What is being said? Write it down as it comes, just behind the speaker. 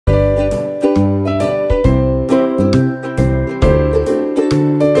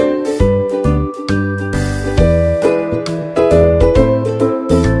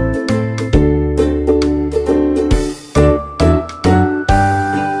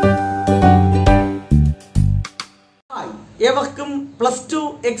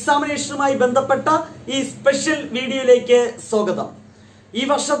എക്സാമിനേഷനുമായി ബന്ധപ്പെട്ട ഈ സ്പെഷ്യൽ വീഡിയോയിലേക്ക് സ്വാഗതം. ഈ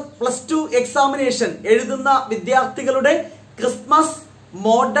വർഷം +2 എക്സാമിനേഷൻ എഴുതുന്ന വിദ്യാർത്ഥികളുടെ Christmas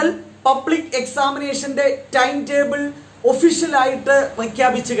model public എക്സാമിനേഷന്റെ time table ഒഫീഷ്യലായിട്ട്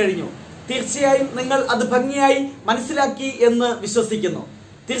പ്രഖ്യാപിച്ചു കഴിഞ്ഞു. തീർച്ചയായും നിങ്ങൾ അത് ഭംഗിയായി മനസ്സിലാക്കി എന്ന് വിശ്വസിക്കുന്നു.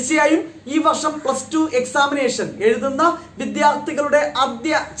 തീർച്ചയായും ഈ വർഷം +2 എക്സാമിനേഷൻ എഴുതുന്ന വിദ്യാർത്ഥികളുടെ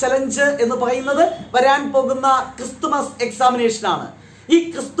ആദ്യ ചലഞ്ച് എന്ന് പറയുന്നത് വരാൻ പോകുന്ന ക്രിസ്തുമസ് എക്സാമിനേഷൻ ആണ്. ഈ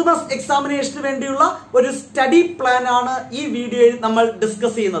ക്രിസ്തുമസ് എക്സാമിനേഷന് വേണ്ടിയുള്ള ഒരു സ്റ്റഡി പ്ലാൻ ആണ് ഈ വീഡിയോയിൽ നമ്മൾ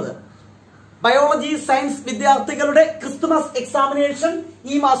ഡിസ്കസ് ചെയ്യുന്നത്. ബയോളജി സയൻസ് വിദ്യാർത്ഥികളുടെ ക്രിസ്തുമസ് എക്സാമിനേഷൻ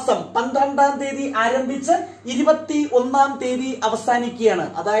ഈ മാസം 12-ാം തീയതി ആരംഭിച്ച് 21-ാം തീയതി അവസാനിക്കുകയാണ്.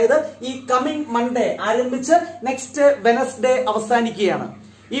 അതായത് ഈ കമ്മിങ് മൺഡേ ആരംഭിച്ച് നെക്സ്റ്റ് വെനസ്ഡേ അവസാനിക്കുകയാണ്.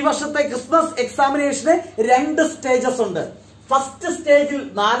 ഈ വർഷത്തെ ക്രിസ്മസ് എക്സാമിനേഷന് 2 സ്റ്റേജസ് ഉണ്ട്. ഫസ്റ്റ് സ്റ്റേജിൽ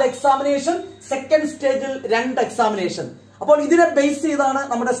 4 എക്സാമിനേഷൻ, സെക്കൻഡ് സ്റ്റേജിൽ 2 എക്സാമിനേഷൻ. അപ്പോൾ ഇതിനെ ബേസ് ചെയ്താണ്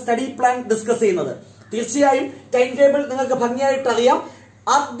നമ്മുടെ സ്റ്റഡി പ്ലാൻ ഡിസ്കസ് ചെയ്യുന്നത്. തീർച്ചയായും ടൈം ടേബിൾ നിങ്ങൾക്ക് ഭംഗിയായിട്ട് അറിയാം.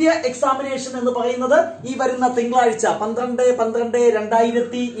 ആദ്യ എക്സാമിനേഷൻ എന്ന് പറയുന്നത് ഈ വരുന്ന തിങ്കളാഴ്ച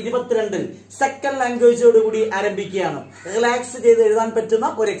 12/12/2022 സെക്കൻഡ് ലാംഗ്വേജോടുകൂടി ആരംഭിക്കുകയാണ്. റിലാക്സ് ചെയ്ത് എഴുതാൻ പറ്റുന്ന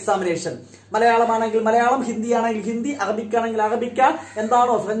ഒരു എക്സാമിനേഷൻ. മലയാളമാണെങ്കിൽ മലയാളം, ഹിന്ദി ആണെങ്കിൽ ഹിന്ദി, അറബിക് ആണെങ്കിൽ അറബിക്ക,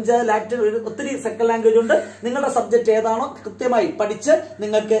 എന്താണോ ഫ്രഞ്ച്, ലാറ്റിൻ, ഒത്തിരി സെക്കൻഡ് ലാംഗ്വേജ് ഉണ്ട്. നിങ്ങളുടെ സബ്ജക്ട് ഏതാണോ കൃത്യമായി പഠിച്ച്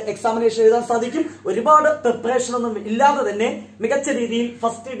നിങ്ങൾക്ക് എക്സാമിനേഷൻ എഴുതാൻ സാധിക്കും. ഒരുപാട് പ്രിപ്പറേഷൻ ഒന്നും ഇല്ലാതെ തന്നെ മികച്ച രീതിയിൽ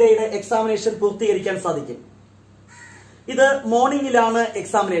ഫസ്റ്റ് ഡേയുടെ എക്സാമിനേഷൻ പൂർത്തീകരിക്കാൻ സാധിക്കും. ഇത് മോർണിംഗിലാണ്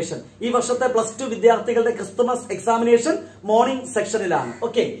എക്സാമിനേഷൻ. ഈ വർഷത്തെ +2 വിദ്യാർത്ഥികളുടെ Christmas examination morning സെക്ഷനിലാണ്.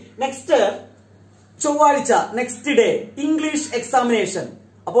 Okay, next ചൊവ്വാഴ്ച നെക്സ്റ്റ് ഡേ ഇംഗ്ലീഷ് എക്സാമിനേഷൻ.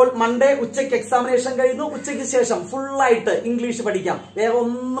 അപ്പോൾ മൺഡേ ഉച്ചയ്ക്ക് എക്സാമിനേഷൻ കഴിയുന്നു. ഉച്ചയ്ക്ക് ശേഷം ഫുള്ളായിട്ട് ഇംഗ്ലീഷ് പഠിക്കാം. വേറെ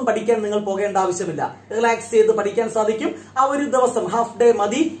ഒന്നും പഠിക്കാൻ നിങ്ങൾ പോകേണ്ട ആവശ്യമില്ല. റിലാക്സ് ചെയ്ത് പഠിക്കാൻ സാധിക്കും. ആ ഒരു ദിവസം ഹാഫ് ഡേ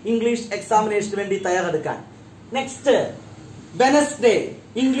മതി ഇംഗ്ലീഷ് എക്സാമിനേഷന് വേണ്ടി തയ്യാറെടുക്കാൻ. Next Wednesday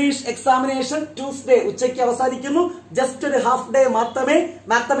English examination Tuesday ഉച്ചയ്ക്ക് അവസാനിക്കുന്നു. ജസ്റ്റ് ഒരു ഹാഫ് ഡേ മാത്രമേ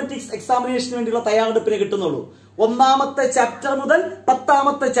മാത്തമെറ്റിക്സ് എക്സാമിനേഷന് വേണ്ടിയുള്ള തയ്യാറെടുപ്പിന് കിട്ടുന്നുള്ളൂ. 1ാമത്തെ ചാപ്റ്റർ മുതൽ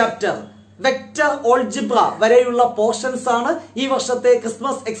 10ാമത്തെ ചാപ്റ്റർ വെക്ടർ ഓൾജിബ്ര വരെയുള്ള പോർഷൻസ് ആണ് ഈ വർഷത്തെ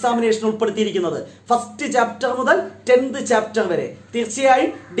ക്രിസ്മസ് എക്സാമിനേഷൻ ഉൾപ്പെടുത്തിയിരിക്കുന്നത്. ഫസ്റ്റ് ചാപ്റ്റർ മുതൽ 10th ചാപ്റ്റർ വരെ.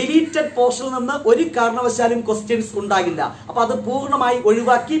 തീർച്ചയായും ഡിലീറ്റഡ് പോർഷനിൽ നിന്ന് ഒരു കാരണവശാലും ക്വസ്റ്റ്യൻസ് ഉണ്ടാകില്ല. അപ്പൊ അത് പൂർണ്ണമായി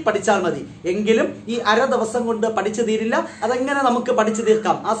ഒഴിവാക്കി പഠിച്ചാൽ മതി. എങ്കിലും ഈ അര ദിവസം കൊണ്ട് പഠിച്ചു തീരില്ല. അതെങ്ങനെ നമുക്ക് പഠിച്ചു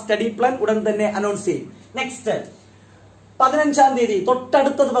തീർക്കാം? ആ സ്റ്റഡി പ്ലാൻ ഉടൻ തന്നെ അനൗൺസ് ചെയ്യും. നെക്സ്റ്റ് 15-ാം തീയതി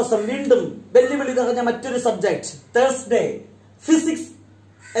തൊട്ടടുത്ത ദിവസം വീണ്ടും വെല്ലുവിളി നിറഞ്ഞ മറ്റൊരു സബ്ജക്ട് തേഴ്സ്ഡേ ഫിസിക്സ്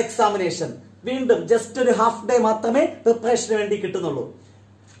എക്സാമിനേഷൻ. വീണ്ടും ജസ്റ്റ് ഒരു ഹാഫ് ഡേ മാത്രമേ പ്രിപ്പറേഷന് വേണ്ടി കിട്ടുന്നുള്ളൂ.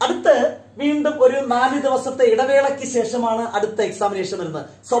 അടുത്ത് വീണ്ടും ഒരു 4 ദിവസത്തെ ഇടവേളയ്ക്ക് ശേഷമാണ് അടുത്ത എക്സാമിനേഷൻ വരുന്നത്.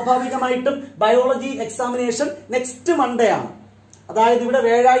 സ്വാഭാവികമായിട്ടും ബയോളജി എക്സാമിനേഷൻ നെക്സ്റ്റ് മൺഡേ ആണ്. അതായത് ഇവിടെ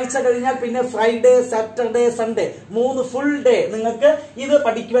വ്യാഴാഴ്ച കഴിഞ്ഞാൽ പിന്നെ Friday, Saturday, Sunday 3 full day നിങ്ങൾക്ക് ഇത്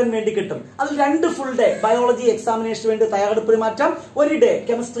പഠിക്കുവാൻ വേണ്ടി കിട്ടും. അതിൽ 2 ഫുൾ ഡേ ബയോളജി എക്സാമിനേഷന് വേണ്ടി തയ്യാറെടുപ്പിന് മാറ്റാം. 1 ഡേ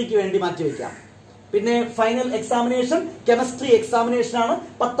കെമിസ്ട്രിക്ക് വേണ്ടി മാറ്റിവെക്കാം. പിന്നെ ഫൈനൽ എക്സാമിനേഷൻ കെമിസ്ട്രി എക്സാമിനേഷൻ ആണ്.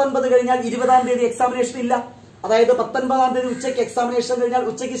 19 കഴിഞ്ഞാൽ 20-ാം തീയതി എക്സാമിനേഷൻ ഇല്ല. അതായത് 19-ാം തീയതി ഉച്ചയ്ക്ക് എക്സാമിനേഷൻ കഴിഞ്ഞാൽ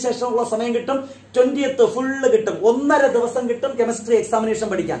ഉച്ചയ്ക്ക് ശേഷമുള്ള സമയം കിട്ടും. 20th ഫുള്ള് കിട്ടും. 1.5 ദിവസം കിട്ടും കെമിസ്ട്രി എക്സാമിനേഷൻ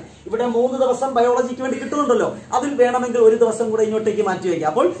പഠിക്കാൻ. ഇവിടെ 3 ദിവസം ബയോളജിക്ക് വേണ്ടി കിട്ടുന്നുണ്ടല്ലോ. അതിൽ വേണമെങ്കിൽ 1 ദിവസം കൂടെ ഇങ്ങോട്ടേക്ക് മാറ്റിവെക്കാം.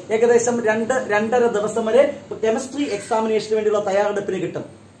 അപ്പോൾ ഏകദേശം 2-2.5 ദിവസം വരെ കെമിസ്ട്രി എക്സാമിനേഷന് വേണ്ടിയുള്ള തയ്യാറെടുപ്പിന് കിട്ടും.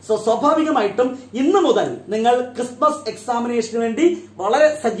 സോ സ്വാഭാവികമായിട്ടും ഇന്ന് മുതൽ നിങ്ങൾ ക്രിസ്മസ് എക്സാമിനേഷന് വേണ്ടി വളരെ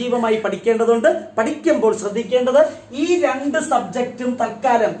സജീവമായി പഠിക്കേണ്ടതുണ്ട്. പഠിക്കുമ്പോൾ ശ്രദ്ധിക്കേണ്ടത് ഈ 2 സബ്ജക്റ്റും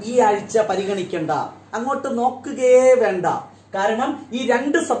തൽക്കാലം ഈ ആഴ്ച പരിഗണിക്കേണ്ട, അങ്ങോട്ട് നോക്കുകയേ വേണ്ട. കാരണം ഈ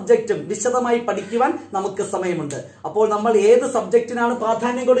 2 സബ്ജക്റ്റും വിശദമായി പഠിക്കുവാൻ നമുക്ക് സമയമുണ്ട്. അപ്പോൾ നമ്മൾ ഏത് സബ്ജക്റ്റിനാണ്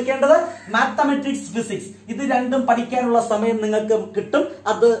പ്രാധാന്യം കൊടുക്കേണ്ടത്? Mathematics, physics. ഇത് 2ഉം പഠിക്കാനുള്ള സമയം നിങ്ങൾക്ക് കിട്ടും.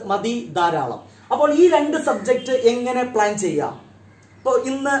 അത് മതി, ധാരാളം. അപ്പോൾ ഈ 2 സബ്ജക്റ്റ് എങ്ങനെ പ്ലാൻ ചെയ്യാം? ഇപ്പോൾ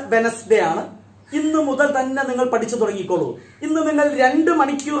ഇന്ന് വെനസ്ഡേ ആണ്. ഇന്ന് മുതൽ തന്നെ നിങ്ങൾ പഠിച്ചു തുടങ്ങിക്കോളൂ. ഇന്ന് നിങ്ങൾ 2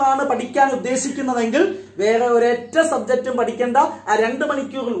 മണിക്കൂറാണ് പഠിക്കാൻ ഉദ്ദേശിക്കുന്നതെങ്കിൽ വേറെ ഒരൊറ്റ സബ്ജക്റ്റും പഠിക്കേണ്ട. ആ 2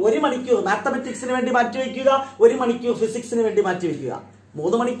 മണിക്കൂറിൽ 1 മണിക്കൂർ മാത്തമെറ്റിക്സിന് വേണ്ടി മാറ്റിവെക്കുക, 1 മണിക്കൂർ ഫിസിക്സിന് വേണ്ടി മാറ്റിവെക്കുക.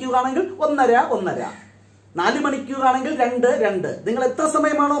 3 മണിക്കൂറാണെങ്കിൽ 1.5, 4 മണിക്കൂറാണെങ്കിൽ 2. നിങ്ങൾ എത്ര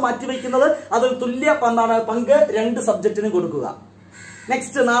സമയമാണോ മാറ്റിവെക്കുന്നത് അതിൽ തുല്യ പങ്ക് 2 സബ്ജക്റ്റിന് കൊടുക്കുക.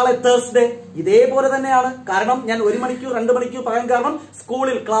 നെക്സ്റ്റ് നാളെ തേഴ്സ്ഡേ ഇതേപോലെ തന്നെയാണ്. കാരണം ഞാൻ 1 മണിക്കൂർ 2 മണിക്കൂർ പറയാൻ കാരണം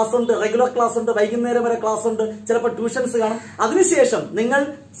സ്കൂളിൽ ക്ലാസ് ഉണ്ട്, റെഗുലർ ക്ലാസ് ഉണ്ട്, വൈകുന്നേരം വരെ ക്ലാസ് ഉണ്ട്, ചിലപ്പോൾ ട്യൂഷൻസ് കാണും. അതിനുശേഷം നിങ്ങൾ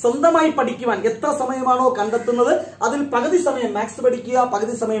സ്വന്തമായി പഠിക്കുവാൻ എത്ര സമയമാണോ കണ്ടെത്തുന്നത് അതിൽ പകുതി സമയം മാത്സ് പഠിക്കുക,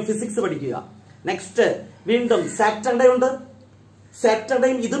 പകുതി സമയം ഫിസിക്സ് പഠിക്കുക. നെക്സ്റ്റ് വീണ്ടും സാറ്റർഡേ ഉണ്ട്.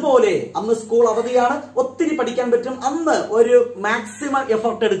 സാറ്റർഡേയും ഇതുപോലെ അന്ന് സ്കൂൾ അവധിയാണ്, ഒത്തിരി പഠിക്കാൻ പറ്റും. അന്ന് ഒരു മാക്സിമം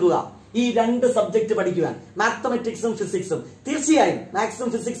എഫർട്ട് എടുക്കുക. ഈ രണ്ട് സബ്ജക്ട് പഠിക്കുവാൻ, മാത്തമെറ്റിക്സും ഫിസിക്സും. തീർച്ചയായും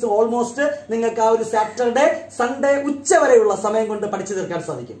മാത്സും ഫിസിക്സും ഓൾമോസ്റ്റ് നിങ്ങൾക്ക് ആ ഒരു സാറ്റർഡേ സൺഡേ ഉച്ച വരെയുള്ള സമയം കൊണ്ട് പഠിച്ചു തീർക്കാൻ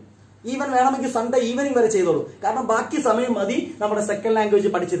സാധിക്കും. ഈവൻ വേണമെങ്കിൽ സൺഡേ ഈവനിങ് വരെ ചെയ്തോളൂ. കാരണം ബാക്കി സമയം മതി നമ്മുടെ സെക്കൻഡ് ലാംഗ്വേജ്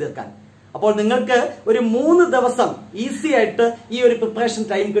പഠിച്ചു തീർക്കാൻ. അപ്പോൾ നിങ്ങൾക്ക് ഒരു 3 ദിവസം ഈസി ആയിട്ട് ഈ ഒരു പ്രിപ്പറേഷൻ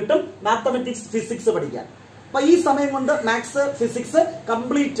ടൈം കിട്ടും മാത്തമെറ്റിക്സ് ഫിസിക്സ് പഠിക്കാൻ. അപ്പൊ ഈ സമയം കൊണ്ട് മാത്സ് ഫിസിക്സ്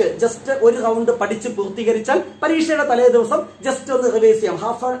കംപ്ലീറ്റ് ജസ്റ്റ് ഒരു റൗണ്ട് പഠിച്ച് പൂർത്തീകരിച്ചാൽ പരീക്ഷയുടെ തലേ ദിവസം ജസ്റ്റ് ഒന്ന് റിവൈസ് ചെയ്യാം.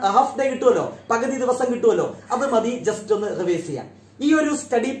 ഹാഫ് ഡേ കിട്ടുമല്ലോ, പകുതി ദിവസം കിട്ടുമല്ലോ, അത് മതി ജസ്റ്റ് ഒന്ന് റിവൈസ് ചെയ്യാം. ഈ ഒരു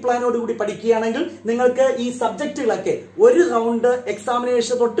സ്റ്റഡി പ്ലാനോട് കൂടി പഠിക്കുകയാണെങ്കിൽ നിങ്ങൾക്ക് ഈ സബ്ജക്റ്റുകളൊക്കെ ഒരു റൗണ്ട്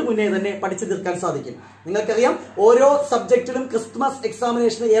എക്സാമിനേഷൻ തൊട്ട് മുന്നേ തന്നെ പഠിച്ചു തീർക്കാൻ സാധിക്കും. നിങ്ങൾക്കറിയാം ഓരോ സബ്ജക്റ്റിലും ക്രിസ്മസ്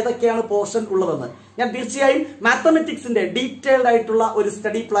എക്സാമിനേഷന് ഏതൊക്കെയാണ് പോർഷൻ ഉള്ളതെന്ന്. ഞാൻ തീർച്ചയായും മാത്തമെറ്റിക്സിന്റെ ഡീറ്റെയിൽഡ് ആയിട്ടുള്ള ഒരു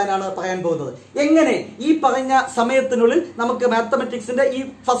സ്റ്റഡി പ്ലാൻ ആണ് പറയാൻ പോകുന്നത്. എങ്ങനെ ഈ പറഞ്ഞ സമയത്തിനുള്ളിൽ നമുക്ക് മാത്തമെറ്റിക്സിന്റെ ഈ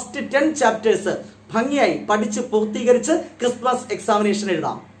ഫസ്റ്റ് 10 ചാപ്റ്റേഴ്സ് ഭംഗിയായി പഠിച്ച് പൂർത്തീകരിച്ച് ക്രിസ്മസ് എക്സാമിനേഷൻ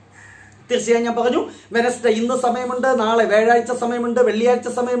എഴുതാം. തീർച്ചയായും ഞാൻ പറഞ്ഞു, വെനസ്ഡേ ഇന്ന് സമയമുണ്ട്, നാളെ വ്യാഴാഴ്ച സമയമുണ്ട്, വെള്ളിയാഴ്ച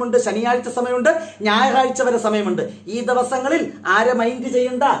സമയമുണ്ട്, ശനിയാഴ്ച സമയമുണ്ട്, ഞായറാഴ്ച വരെ സമയമുണ്ട്. ഈ ദിവസങ്ങളിൽ ആരെ മൈൻഡ്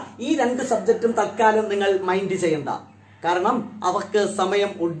ചെയ്യണ്ട, ഈ 2 സബ്ജക്റ്റും തൽക്കാലം നിങ്ങൾ മൈൻഡ് ചെയ്യണ്ട. കാരണം അവർക്ക്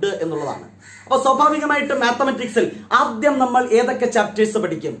സമയം ഉണ്ട് എന്നുള്ളതാണ്. അപ്പൊ സ്വാഭാവികമായിട്ടും മാത്തമെറ്റിക്സിൽ ആദ്യം നമ്മൾ ഏതൊക്കെ ചാപ്റ്റേഴ്സ്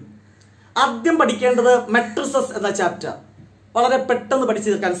പഠിക്കും? ആദ്യം പഠിക്കേണ്ടത് മെട്രിസസ് എന്ന ചാപ്റ്റർ. വളരെ പെട്ടെന്ന് പഠിച്ചു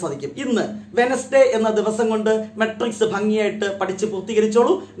തീർക്കാൻ സാധിക്കും. ഇന്ന് വെനസ്ഡേ എന്ന ദിവസം കൊണ്ട് മെട്രിക്സ് ഭംഗിയായിട്ട് പഠിച്ച്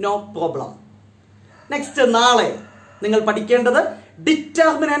പൂർത്തീകരിച്ചോളൂ, നോ പ്രോബ്ലം. നെക്സ്റ്റ് നാളെ നിങ്ങൾ പഠിക്കേണ്ടത്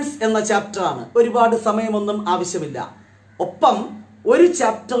ഡിറ്റർമിനൻസ് എന്ന ചാപ്റ്റർ ആണ്. ഒരുപാട് സമയമൊന്നും ആവശ്യമില്ല. ഒപ്പം ഒരു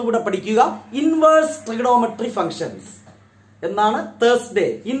ചാപ്റ്റർ കൂടെ പഠിക്കുക, ഇൻവേഴ്സ് ട്രിഗണോമെട്രി ഫംഗ്ഷൻസ് എന്നാണ് തേഴ്സ്ഡേ.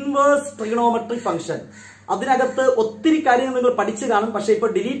 Inverse trigonometry function. അതിനകത്ത് ഒത്തിരി കാര്യങ്ങൾ നിങ്ങൾ പഠിച്ചു കാണും. പക്ഷെ ഇപ്പോൾ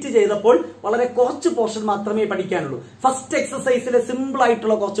ഡിലീറ്റ് ചെയ്തപ്പോൾ വളരെ കുറച്ച് പോർഷൻ മാത്രമേ പഠിക്കാനുള്ളൂ. ഫസ്റ്റ് എക്സസൈസിലെ സിമ്പിൾ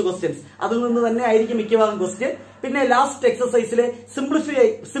ആയിട്ടുള്ള കുറച്ച് ക്വസ്റ്റ്യൻസ്, അതിൽ നിന്ന് തന്നെ ആയിരിക്കും മിക്കവാറും ക്വസ്റ്റ്യൻ. പിന്നെ ലാസ്റ്റ് എക്സസൈസിലെ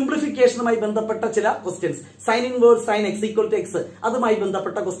സിംപ്ലിഫിക്കേഷനുമായി ബന്ധപ്പെട്ട ചില questions, sine inverse sign X equal to X, അതുമായി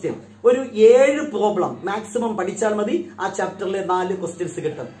ബന്ധപ്പെട്ട ക്വസ്റ്റ്യൻ. ഒരു 7 പ്രോബ്ലം മാക്സിമം പഠിച്ചാൽ മതി. ആ ചാപ്റ്ററിലെ 4 ക്വസ്റ്റ്യൻസ്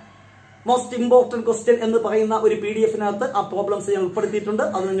കിട്ടും. മോസ്റ്റ് ഇമ്പോർട്ടന്റ് ക്വസ്റ്റ്യൻ എന്ന് പറയുന്ന ഒരു PDF-നകത്ത് ആ പ്രോബ്ലംസ് ഞാൻ ഉൾപ്പെടുത്തിയിട്ടുണ്ട്.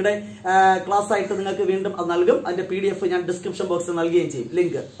 അത് നിങ്ങളുടെ ക്ലാസ് ആയിട്ട് നിങ്ങൾക്ക് വീണ്ടും അത് നൽകും. അതിന്റെ PDF ഞാൻ ഡിസ്ക്രിപ്ഷൻ ബോക്സിൽ നൽകുകയും ചെയ്യും,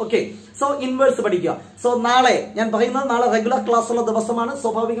 ലിങ്ക്. ഓക്കെ, സോ ഇൻവേഴ്സ് പഠിക്കുക. സോ നാളെ ഞാൻ പറയുന്നത്, നാളെ റെഗുലർ ക്ലാസ് ഉള്ള ദിവസമാണ്.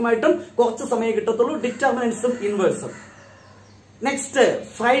 സ്വാഭാവികമായിട്ടും കുറച്ച് സമയം കിട്ടത്തുള്ളൂ, ഡിറ്റർമിനൻസും ഇൻവേഴ്സും. നെക്സ്റ്റ്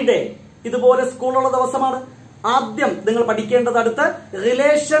ഫ്രൈഡേ ഇതുപോലെ സ്കൂളുള്ള ദിവസമാണ്. ആദ്യം നിങ്ങൾ പഠിക്കേണ്ടത് അടുത്ത്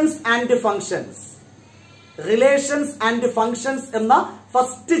relations and functions. Relations and functions എന്ന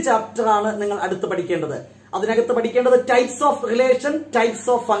ഫസ്റ്റ് ചാപ്റ്റർ ആണ് നിങ്ങൾ അടുത്ത് പഠിക്കേണ്ടത്. അതിനകത്ത് പഠിക്കേണ്ടത് types of relation, types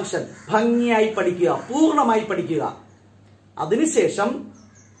of function. ഭംഗിയായി പഠിക്കുക, പൂർണ്ണമായി പഠിക്കുക. അതിനുശേഷം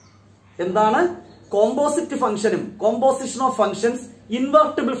എന്താണ് കോമ്പോസിറ്റ് ഫംഗ്ഷനും, composition of functions,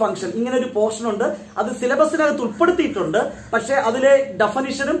 invertible function, ഇങ്ങനെ ഒരു പോർഷൻ ഉണ്ട്. അത് സിലബസിനകത്ത് ഉൾപ്പെടുത്തിയിട്ടുണ്ട്. പക്ഷെ അതിലെ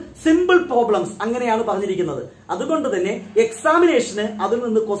ഡെഫിനിഷനും സിമ്പിൾ പ്രോബ്ലംസ് അങ്ങനെയാണ് പറഞ്ഞിരിക്കുന്നത്. അതുകൊണ്ട് തന്നെ എക്സാമിനേഷന് അതിൽ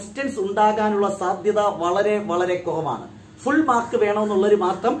നിന്ന് ക്വസ്റ്റ്യൻസ് ഉണ്ടാകാനുള്ള സാധ്യത വളരെ വളരെ കുറവാണ്. ഫുൾ മാർക്ക് വേണമെന്നുള്ളവർ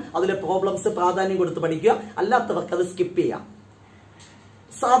മാത്രം അതിലെ പ്രോബ്ലംസ് പ്രാധാന്യം കൊടുത്ത് പഠിക്കുക. അല്ലാത്തവർക്ക് അത് സ്കിപ്പ് ചെയ്യാം.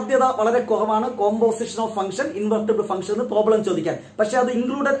 സാധ്യത വളരെ കുറവാണ് composition of function, invertible function എന്ന് പ്രോബ്ലം ചോദിക്കാൻ. പക്ഷെ അത്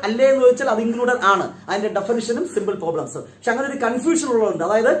ഇൻക്ലൂഡഡ് അല്ലേ എന്ന് ചോദിച്ചാൽ അത് ഇൻക്ലൂഡഡ് ആണ്. അതിന്റെ ഡെഫിനിഷനും സിമ്പിൾ പ്രോബ്ലംസ്. പക്ഷെ അങ്ങനെ ഒരു കൺഫ്യൂഷൻ ഉള്ളതുണ്ട്.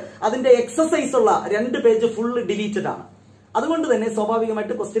 അതായത് അതിന്റെ എക്സസൈസ് ഉള്ള 2 പേജ് ഫുള്ള് ഡിലീറ്റഡ് ആണ്. അതുകൊണ്ട് തന്നെ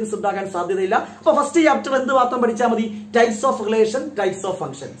സ്വാഭാവികമായിട്ട് ക്വസ്റ്റ്യൻസ് ഉണ്ടാകാൻ സാധ്യതയില്ല. അപ്പൊ ഫസ്റ്റ് ചാപ്റ്റർ എന്ത് മാത്രം പഠിച്ചാൽ മതി? Types of relation, types of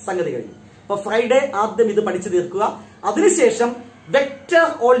function. സംഗതി കഴിഞ്ഞു. അപ്പൊ ഫ്രൈഡേ ആദ്യം ഇത് പഠിച്ചു തീർക്കുക. അതിനുശേഷം വെക്ടർ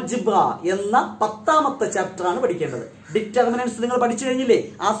ഓൾജിബ്ര എന്ന 10ാമത്തെ ചാപ്റ്റർ ആണ് പഠിക്കേണ്ടത്. ഡിറ്റർമിനൻസ് നിങ്ങൾ പഠിച്ചു കഴിഞ്ഞില്ലേ?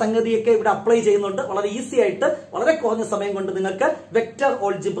 ആ സംഗതിയൊക്കെ ഇവിടെ അപ്ലൈ ചെയ്യുന്നുണ്ട്. വളരെ ഈസി ആയിട്ട് വളരെ കുറഞ്ഞ സമയം കൊണ്ട് നിങ്ങൾക്ക് വെക്ടർ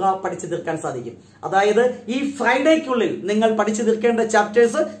ഓൾജിബ്ര പഠിച്ചു തീർക്കാൻ സാധിക്കും. അതായത് ഈ ഫ്രൈഡേക്കുള്ളിൽ നിങ്ങൾ പഠിച്ചു തീർക്കേണ്ട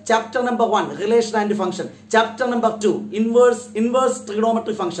chapters: chapter number 1 relation and function, chapter number 2 inverse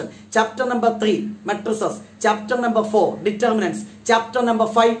trigonometry function, chapter number 3 matrices, chapter number 4 determinants, chapter number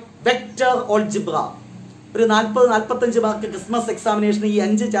 5 vector algebra. ഒരു 40-45 മാർക്ക് ക്രിസ്മസ് എക്സാമിനേഷന് ഈ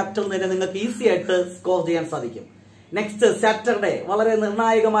 5 ചാപ്റ്ററിൽ തന്നെ നിങ്ങൾക്ക് ഈസി ആയിട്ട് സ്കോർ ചെയ്യാൻ സാധിക്കും. നെക്സ്റ്റ് സാറ്റർഡേ വളരെ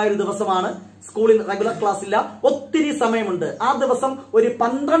നിർണായകമായ ഒരു ദിവസമാണ്. സ്കൂളിൽ റെഗുലർ ക്ലാസ് ഇല്ല, ഒത്തിരി സമയമുണ്ട്. ആ ദിവസം ഒരു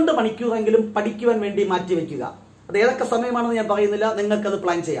 12 മണിക്കൂറെങ്കിലും പഠിക്കുവാൻ വേണ്ടി മാറ്റിവെക്കുക. അത് ഏതൊക്കെ സമയമാണെന്ന് ഞാൻ പറയുന്നില്ല, നിങ്ങൾക്കത്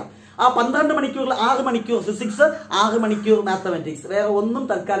പ്ലാൻ ചെയ്യാം. ആ 12 മണിക്കൂറിൽ 6 മണിക്കൂർ ഫിസിക്സ്, 6 മണിക്കൂർ മാത്തമാറ്റിക്സ്, വേറെ ഒന്നും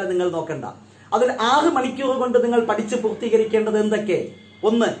തൽക്കാലം നിങ്ങൾ നോക്കണ്ട. അതിൽ 6 മണിക്കൂർ കൊണ്ട് നിങ്ങൾ പഠിച്ച് പൂർത്തീകരിക്കേണ്ടത് എന്തൊക്കെ?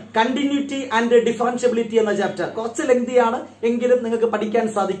 1 കണ്ടിന്യൂറ്റി ആൻഡ് ഡിഫറൻഷ്യബിലിറ്റി എന്ന ചാപ്റ്റർ. കുറച്ച് ലെങ്തിയാണ്, എങ്കിലും നിങ്ങൾക്ക് പഠിക്കാൻ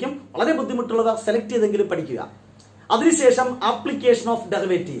സാധിക്കും. വളരെ ബുദ്ധിമുട്ടുള്ളവർ സെലക്ട് ചെയ്തെങ്കിലും പഠിക്കുക. അതിനുശേഷം application of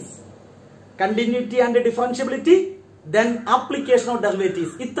derivatives, continuity and differentiability, then application of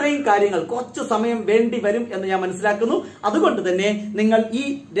derivatives. ഇത്രയും കാര്യങ്ങൾ കുറച്ച് സമയം വേണ്ടി വരും എന്ന് ഞാൻ മനസ്സിലാക്കുന്നു. അതുകൊണ്ട് തന്നെ നിങ്ങൾ ഈ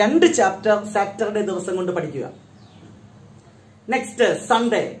 2 ചാപ്റ്റർ സാറ്റർഡേ ദിവസം കൊണ്ട് പഠിക്കുക. നെക്സ്റ്റ്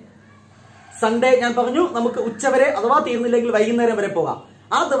സൺഡേ സൺഡേ ഞാൻ പറഞ്ഞു നമുക്ക് ഉച്ചവരെ അഥവാ തീർന്നില്ലെങ്കിൽ വൈകുന്നേരം വരെ പോകാം.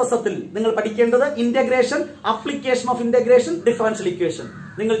 ആ ദിവസത്തിൽ നിങ്ങൾ പഠിക്കേണ്ടത് integration, application of integration, differential equation.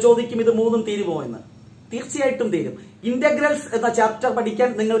 നിങ്ങൾ ചോദിക്കും ഇത് മൂന്നും തീരുമോ എന്ന്. തീർച്ചയായിട്ടും തീരും. ഇന്റഗ്രൽസ് എന്ന ചാപ്റ്റർ പഠിക്കാൻ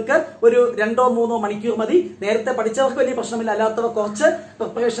നിങ്ങൾക്ക് ഒരു 2-3 മണിക്കൂർ മതി. നേരത്തെ പഠിച്ചവർക്ക് വലിയ പ്രശ്നമില്ല, അല്ലാത്തവർ കുറച്ച്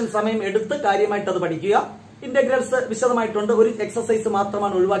പ്രിപ്പറേഷൻ സമയം എടുത്ത് കാര്യമായിട്ട് അത് പഠിക്കുക. ഇന്റഗ്രൽസ് വിശദമായിട്ടുണ്ട്, ഒരു എക്സസൈസ്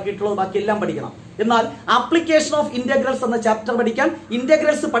മാത്രമാണ് ഒഴിവാക്കിയിട്ടുള്ളത്, ബാക്കി എല്ലാം പഠിക്കണം. എന്നാൽ ആപ്ലിക്കേഷൻ ഓഫ് ഇന്റഗ്രൽസ് എന്ന ചാപ്റ്റർ പഠിക്കാൻ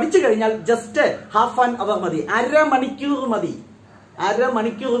ഇന്റഗ്രൽസ് പഠിച്ചു കഴിഞ്ഞാൽ ജസ്റ്റ് ഹാഫ് ആൻ അവർ മതി, അരമണിക്കൂർ മതി.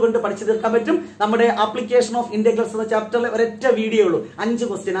 അരമണിക്കൂർ കൊണ്ട് പഠിച്ചു തീർക്കാൻ പറ്റും. നമ്മുടെ ആപ്ലിക്കേഷൻ ഓഫ് ഇന്റഗ്രൽസ് എന്ന ചാപ്റ്ററിലെ ഒരൊറ്റ വീഡിയോ ഉള്ളൂ, 5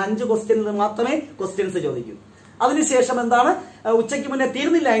 ക്വസ്റ്റ്യൻ. 5 ക്വസ്റ്റ്യനിൽ നിന്ന് മാത്രമേ ക്വസ്റ്റ്യൻസ് ചോദിക്കൂ. അതിനുശേഷം എന്താണ്, ഉച്ചയ്ക്ക് മുന്നേ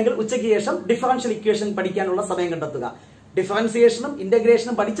തീർന്നില്ല എങ്കിൽ ഉച്ചയ്ക്ക് ശേഷം ഡിഫറൻഷ്യൽ ഇക്വേഷൻ പഠിക്കാനുള്ള സമയം കണ്ടെത്തുക. ഡിഫറൻസിയേഷനും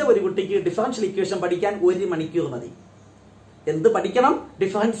ഇന്റഗ്രേഷനും പഠിച്ച ഒരു കുട്ടിക്ക് ഡിഫറൻഷ്യൽ ഇക്വേഷൻ പഠിക്കാൻ 1 മണിക്കൂർ മതി. എന്ത് പഠിക്കണം?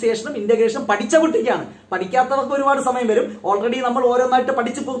 ഡിഫറൻസിയേഷനും ഇന്റഗ്രേഷനും പഠിച്ച കുട്ടിക്കാണ്. പഠിക്കാത്തവർക്ക് ഒരുപാട് സമയം വരും. ഓൾറെഡി നമ്മൾ ഓരോന്നായിട്ട്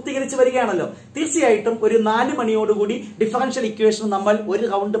പഠിച്ച് പൂർത്തീകരിച്ച് വരികയാണല്ലോ. തീർച്ചയായിട്ടും ഒരു 4 മണിയോടുകൂടി ഡിഫറൻഷ്യൽ ഇക്വേഷൻ നമ്മൾ ഒരു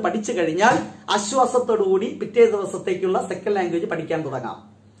റൗണ്ട് പഠിച്ചു കഴിഞ്ഞാൽ ആശ്വാസത്തോടുകൂടി പിറ്റേ ദിവസത്തേക്കുള്ള സെക്കൻഡ് ലാംഗ്വേജ് പഠിക്കാൻ തുടങ്ങാം.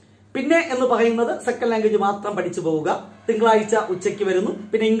 പിന്നെ എന്ന് പറയുന്നത് സെക്കൻഡ് ലാംഗ്വേജ് മാത്രം പഠിച്ചു പോവുക. തിങ്കളാഴ്ച ഉച്ചയ്ക്ക് വരുന്നു,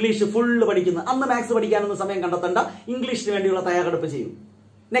 പിന്നെ ഇംഗ്ലീഷ് ഫുള്ള് പഠിക്കുന്നു. അന്ന് മാത്സ് പഠിക്കാനൊന്നും സമയം കണ്ടെത്തണ്ട, ഇംഗ്ലീഷിന് വേണ്ടിയുള്ള തയ്യാറെടുപ്പ് ചെയ്യും.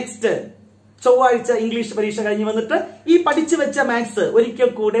 നെക്സ്റ്റ് ചൊവ്വാഴ്ച ഇംഗ്ലീഷ് പരീക്ഷ കഴിഞ്ഞ് വന്നിട്ട് ഈ പഠിച്ചു വെച്ച മാത്സ് ഒരിക്കൽ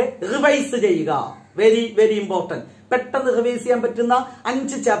കൂടെ റിവൈസ് ചെയ്യുക. Very very important. പെട്ടെന്ന് റിവൈസ് ചെയ്യാൻ പറ്റുന്ന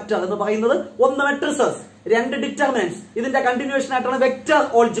 5 ചാപ്റ്റർ എന്ന് പറയുന്നത് 1 മെട്രിസസ്, 2 ഡിറ്റർമിനൻസ്, ഇതിന്റെ കണ്ടിന്യൂഷൻ ആയിട്ടാണ് vector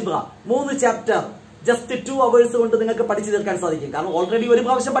algebra. 3 chapter just 2 hours കൊണ്ട് നിങ്ങൾക്ക് പഠിച്ചു തീർക്കാൻ സാധിക്കും. കാരണം ഓൾറെഡി ഒരു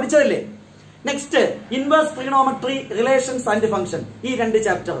പ്രാവശ്യം പഠിച്ചതല്ലേ. Next inverse trigonometry, relations and function. ഈ 2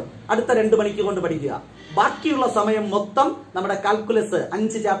 ചാപ്റ്റർ അടുത്ത 2 മണിക്കൂർ കൊണ്ട് പഠിക്കുക. ബാക്കിയുള്ള സമയം മൊത്തം നമ്മുടെ കാൽക്കുലസ്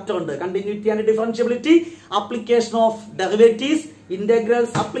 5 ചാപ്റ്റർ ഉണ്ട്. Continuity and differentiability, application of derivatives,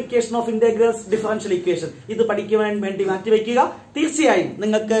 integrals, application of integrals, differential equation. ഇത് പഠിക്കുവാൻ വേണ്ടി മാറ്റിവെക്കുക. തീർച്ചയായും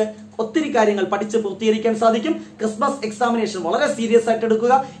നിങ്ങൾക്ക് ഒത്തിരി കാര്യങ്ങൾ പഠിച്ച് പൂർത്തീകരിക്കാൻ സാധിക്കും. ക്രിസ്മസ് എക്സാമിനേഷൻ വളരെ സീരിയസ് ആയിട്ട്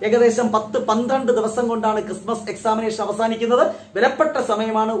എടുക്കുക. ഏകദേശം 10-12 ദിവസം കൊണ്ടാണ് ക്രിസ്മസ് എക്സാമിനേഷൻ അവസാനിക്കുന്നത്. വിലപ്പെട്ട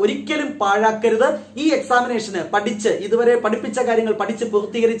സമയമാണ്, ഒരിക്കലും പാഴാക്കരുത്. ഈ എക്സാമിനേഷന് പഠിച്ച് ഇതുവരെ പഠിപ്പിച്ച കാര്യങ്ങൾ പഠിച്ച്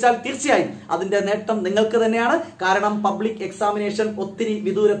പൂർത്തീകരിച്ചാൽ തീർച്ചയായും അതിന്റെ നേട്ടം നിങ്ങൾക്ക് തന്നെയാണ്. കാരണം പബ്ലിക് എക്സാമിനേഷൻ ഒത്തിരി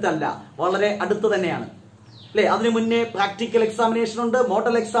വിദൂരത്തല്ല, വളരെ അടുത്ത് തന്നെയാണ് അല്ലെ. അതിനു മുന്നേ പ്രാക്ടിക്കൽ എക്സാമിനേഷൻ ഉണ്ട്,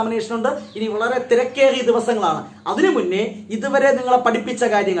 മോഡൽ എക്സാമിനേഷൻ ഉണ്ട്. ഇനി വളരെ തിരക്കേറിയ ദിവസങ്ങളാണ്. അതിനു മുന്നേ ഇതുവരെ നിങ്ങളെ പഠിപ്പിച്ച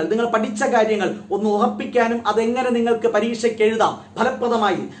കാര്യങ്ങൾ, നിങ്ങൾ പഠിച്ച കാര്യങ്ങൾ ഒന്ന് ഉറപ്പിക്കാനും അതെങ്ങനെ നിങ്ങൾക്ക് പരീക്ഷയ്ക്ക് എഴുതാം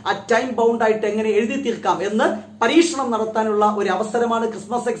ഫലപ്രദമായി, ആ ടൈം ബൗണ്ട് ആയിട്ട് എങ്ങനെ എഴുതി തീർക്കാം എന്ന് പരീക്ഷണം നടത്താനുള്ള ഒരു അവസരമാണ്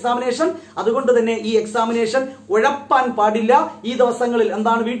ക്രിസ്മസ് എക്സാമിനേഷൻ. അതുകൊണ്ട് തന്നെ ഈ എക്സാമിനേഷൻ ഉഴപ്പാൻ പാടില്ല. ഈ ദിവസങ്ങളിൽ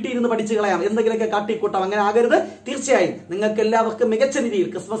എന്താണ് വീട്ടിൽ ഇരുന്ന് പഠിച്ചു കളയാം, എന്തെങ്കിലുമൊക്കെ കാട്ടിക്കൂട്ടാം, അങ്ങനെ ആകരുത്. തീർച്ചയായും നിങ്ങൾക്ക് എല്ലാവർക്കും മികച്ച രീതിയിൽ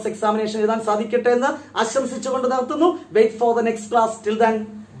ക്രിസ്മസ് എക്സാമിനേഷൻ എഴുതാൻ സാധിക്കട്ടെ എന്ന് ആശംസിച്ചുകൊണ്ട് നിർത്തുന്നു. Wait for the next class. Till then,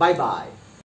 bye bye.